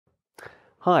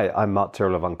Hi, I'm Mark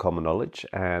Tyrrell of Uncommon Knowledge,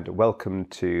 and welcome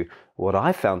to what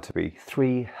I found to be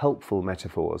 3 helpful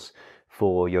metaphors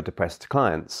for your depressed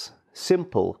clients.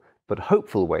 Simple but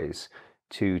hopeful ways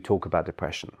to talk about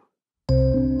depression.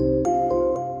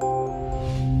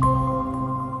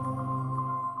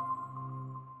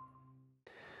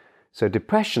 So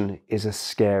depression is a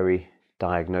scary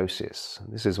diagnosis.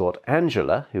 This is what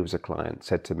Angela, who was a client,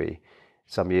 said to me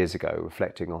some years ago,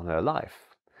 reflecting on her life.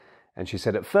 And she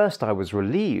said, at first I was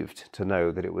relieved to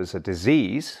know that it was a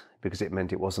disease because it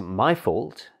meant it wasn't my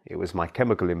fault. It was my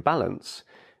chemical imbalance,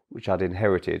 which I'd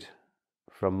inherited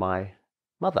from my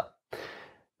mother.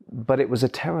 But it was a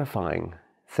terrifying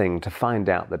thing to find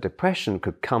out that depression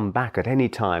could come back at any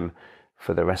time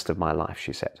for the rest of my life,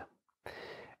 she said.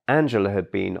 Angela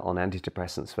had been on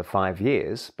antidepressants for 5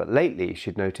 years, but lately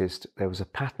she'd noticed there was a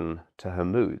pattern to her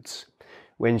moods.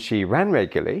 When she ran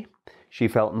regularly, she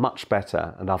felt much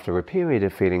better, and after a period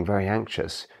of feeling very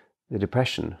anxious, the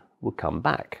depression would come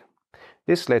back.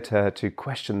 This led her to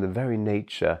question the very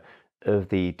nature of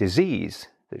the disease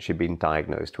that she'd been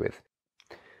diagnosed with.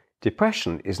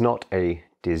 Depression is not a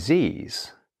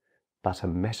disease, but a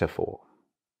metaphor.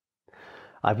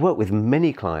 I've worked with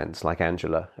many clients like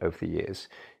Angela over the years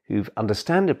who've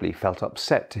understandably felt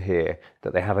upset to hear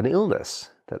that they have an illness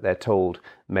that they're told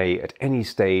may at any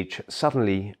stage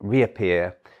suddenly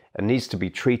reappear and needs to be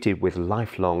treated with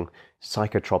lifelong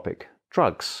psychotropic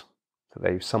drugs, that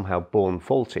they've somehow born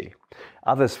faulty.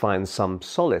 Others find some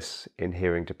solace in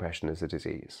hearing depression as a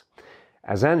disease.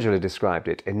 As Angela described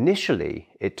it, initially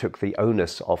it took the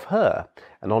onus off her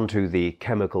and onto the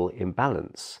chemical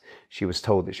imbalance she was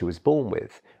told that she was born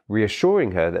with,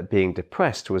 reassuring her that being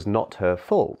depressed was not her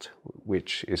fault,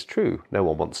 which is true. No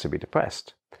one wants to be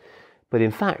depressed. But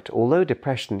in fact, although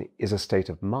depression is a state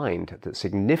of mind that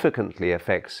significantly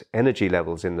affects energy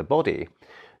levels in the body,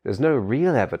 there's no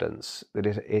real evidence that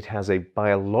it has a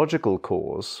biological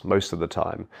cause, most of the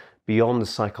time, beyond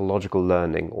psychological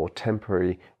learning or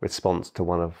temporary response to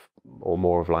one of or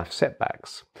more of life's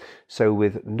setbacks. So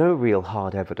with no real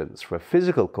hard evidence for a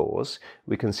physical cause,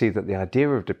 we can see that the idea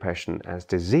of depression as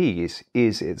disease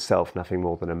is itself nothing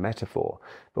more than a metaphor,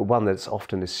 but one that's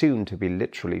often assumed to be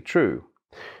literally true.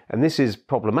 And this is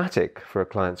problematic for a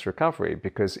client's recovery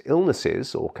because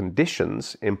illnesses or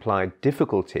conditions imply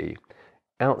difficulty,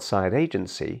 outside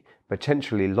agency,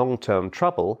 potentially long-term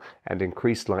trouble, and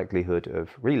increased likelihood of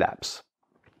relapse.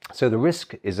 So the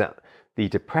risk is that the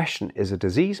depression is a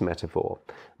disease metaphor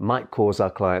might cause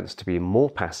our clients to be more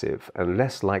passive and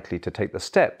less likely to take the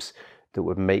steps that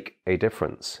would make a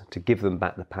difference, to give them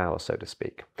back the power, so to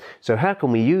speak. So how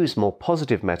can we use more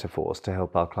positive metaphors to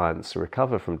help our clients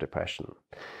recover from depression?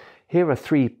 Here are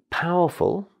 3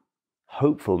 powerful,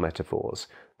 hopeful metaphors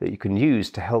that you can use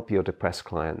to help your depressed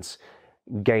clients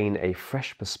gain a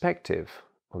fresh perspective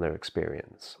on their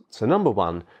experience. So number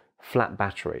 1, flat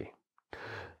battery.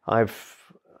 I've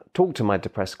talked to my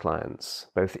depressed clients,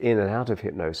 both in and out of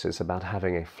hypnosis, about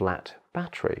having a flat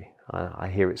battery. I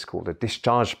hear it's called a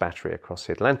discharge battery across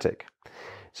the Atlantic.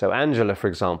 So Angela, for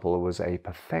example, was a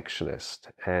perfectionist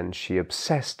and she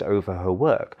obsessed over her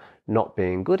work not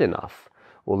being good enough,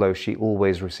 although she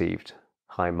always received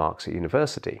high marks at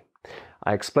university.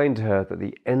 I explained to her that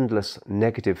the endless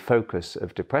negative focus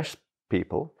of depressed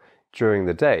people during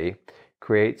the day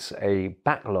creates a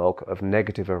backlog of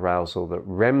negative arousal that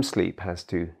REM sleep has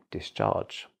to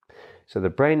discharge. So the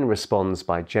brain responds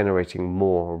by generating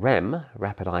more REM,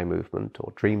 rapid eye movement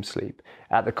or dream sleep,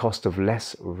 at the cost of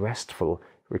less restful,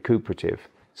 recuperative,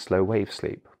 slow wave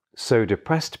sleep. So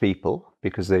depressed people,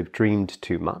 because they've dreamed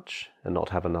too much and not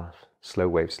have enough slow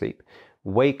wave sleep,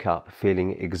 wake up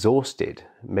feeling exhausted,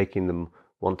 making them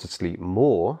want to sleep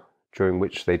more, during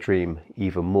which they dream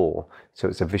even more. So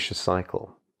it's a vicious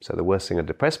cycle. So the worst thing a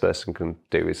depressed person can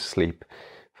do is sleep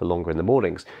for longer in the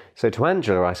mornings. So to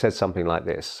Angela, I said something like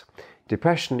this: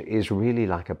 depression is really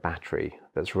like a battery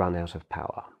that's run out of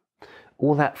power.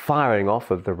 All that firing off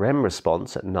of the REM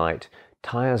response at night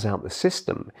tires out the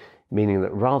system, meaning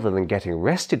that rather than getting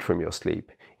rested from your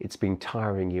sleep, it's been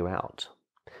tiring you out.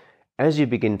 As you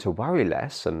begin to worry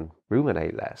less and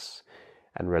ruminate less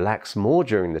and relax more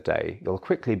during the day, you'll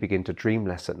quickly begin to dream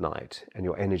less at night and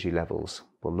your energy levels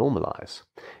will normalize.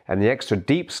 And the extra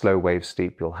deep slow wave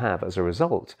sleep you'll have as a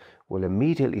result will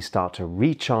immediately start to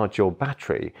recharge your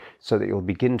battery so that you'll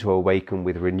begin to awaken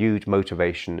with renewed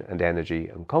motivation and energy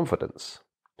and confidence.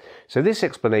 So this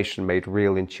explanation made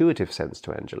real intuitive sense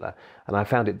to Angela, and I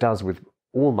found it does with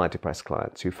all my depressed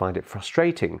clients who find it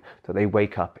frustrating that they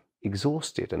wake up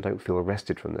exhausted and don't feel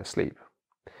rested from their sleep.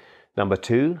 Number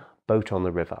 2, boat on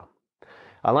the river.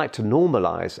 I like to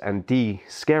normalize and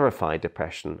de-scarify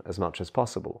depression as much as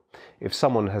possible. If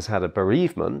someone has had a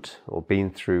bereavement or been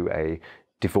through a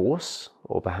divorce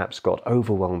or perhaps got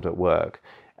overwhelmed at work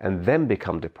and then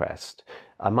become depressed,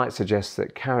 I might suggest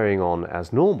that carrying on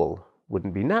as normal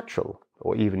wouldn't be natural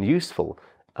or even useful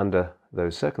under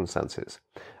those circumstances.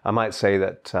 I might say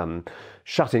that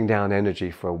shutting down energy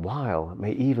for a while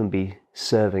may even be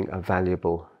serving a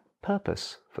valuable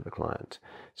purpose for the client.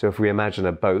 So if we imagine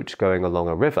a boat going along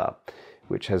a river,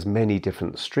 which has many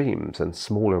different streams and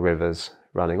smaller rivers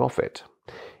running off it,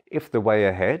 if the way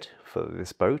ahead for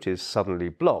this boat is suddenly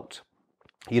blocked,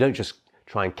 you don't just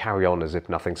try and carry on as if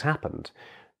nothing's happened.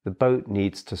 The boat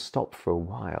needs to stop for a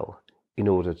while in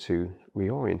order to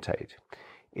reorientate.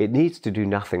 It needs to do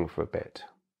nothing for a bit.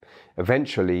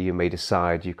 Eventually, you may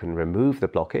decide you can remove the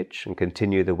blockage and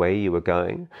continue the way you were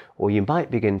going, or you might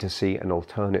begin to see an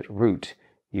alternate route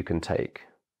you can take.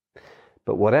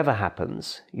 But whatever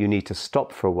happens, you need to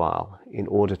stop for a while in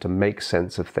order to make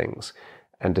sense of things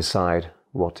and decide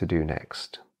what to do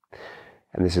next.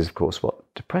 And this is, of course,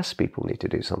 what depressed people need to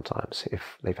do sometimes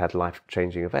if they've had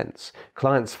life-changing events.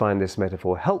 Clients find this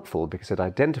metaphor helpful because it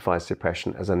identifies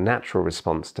depression as a natural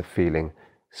response to feeling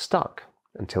stuck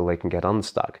until they can get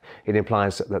unstuck. It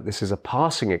implies that this is a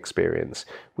passing experience,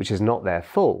 which is not their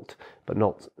fault, but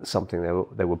not something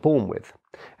they were born with.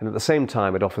 And at the same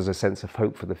time, it offers a sense of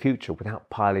hope for the future without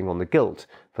piling on the guilt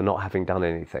for not having done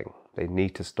anything. They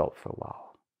need to stop for a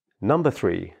while. Number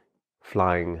 3,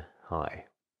 flying high.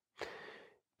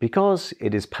 Because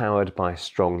it is powered by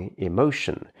strong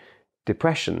emotion,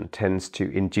 depression tends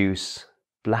to induce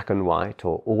black and white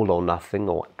or all or nothing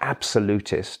or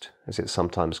absolutist, as it's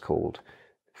sometimes called,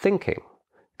 thinking,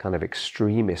 kind of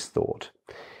extremist thought.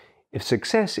 If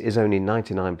success is only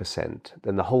 99%,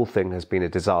 then the whole thing has been a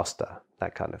disaster,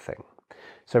 that kind of thing.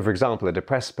 So for example, a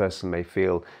depressed person may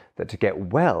feel that to get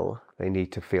well, they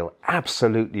need to feel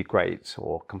absolutely great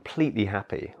or completely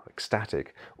happy, or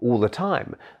ecstatic, all the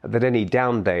time, and that any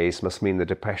down days must mean the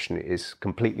depression is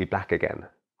completely black again.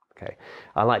 Okay.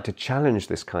 I like to challenge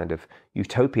this kind of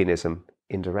utopianism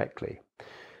indirectly.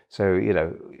 So,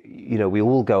 we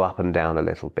all go up and down a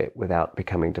little bit without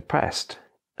becoming depressed,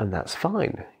 and that's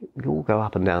fine. We all go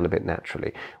up and down a bit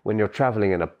naturally. When you're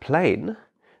traveling in a plane,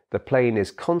 the plane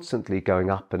is constantly going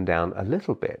up and down a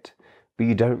little bit, but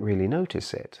you don't really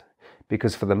notice it,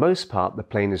 because for the most part, the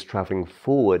plane is traveling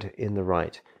forward in the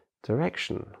right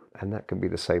direction. And that can be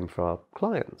the same for our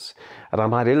clients. And I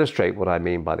might illustrate what I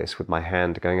mean by this with my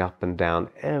hand going up and down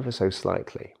ever so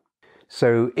slightly.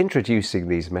 So introducing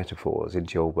these metaphors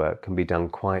into your work can be done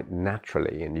quite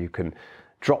naturally, and you can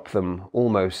drop them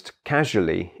almost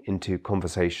casually into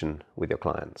conversation with your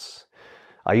clients.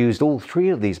 I used all 3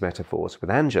 of these metaphors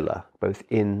with Angela, both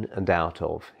in and out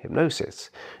of hypnosis,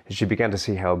 and she began to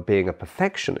see how being a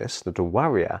perfectionist and a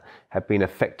worrier had been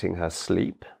affecting her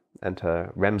sleep and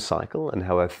her REM cycle, and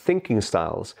how her thinking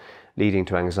styles leading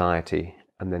to anxiety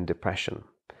and then depression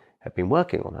had been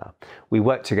working on her. We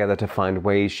worked together to find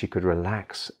ways she could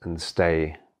relax and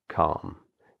stay calm,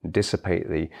 and dissipate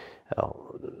the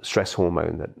stress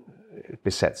hormone that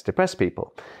besets depressed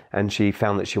people. And she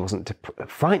found that she wasn't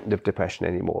frightened of depression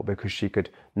anymore because she could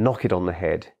knock it on the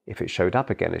head if it showed up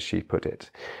again, as she put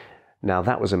it. Now,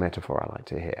 that was a metaphor I like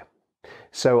to hear.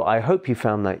 So I hope you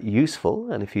found that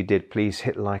useful, and if you did, please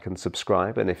hit like and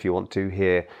subscribe, and if you want to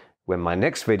hear when my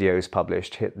next video is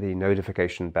published, hit the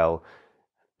notification bell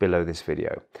below this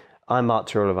video. I'm Mark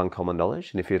Tyrrell of Uncommon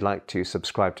Knowledge, and if you'd like to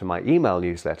subscribe to my email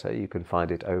newsletter, you can find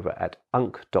it over at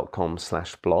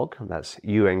unk.com/blog, that's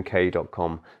unk.com/blog,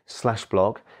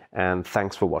 and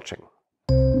thanks for watching.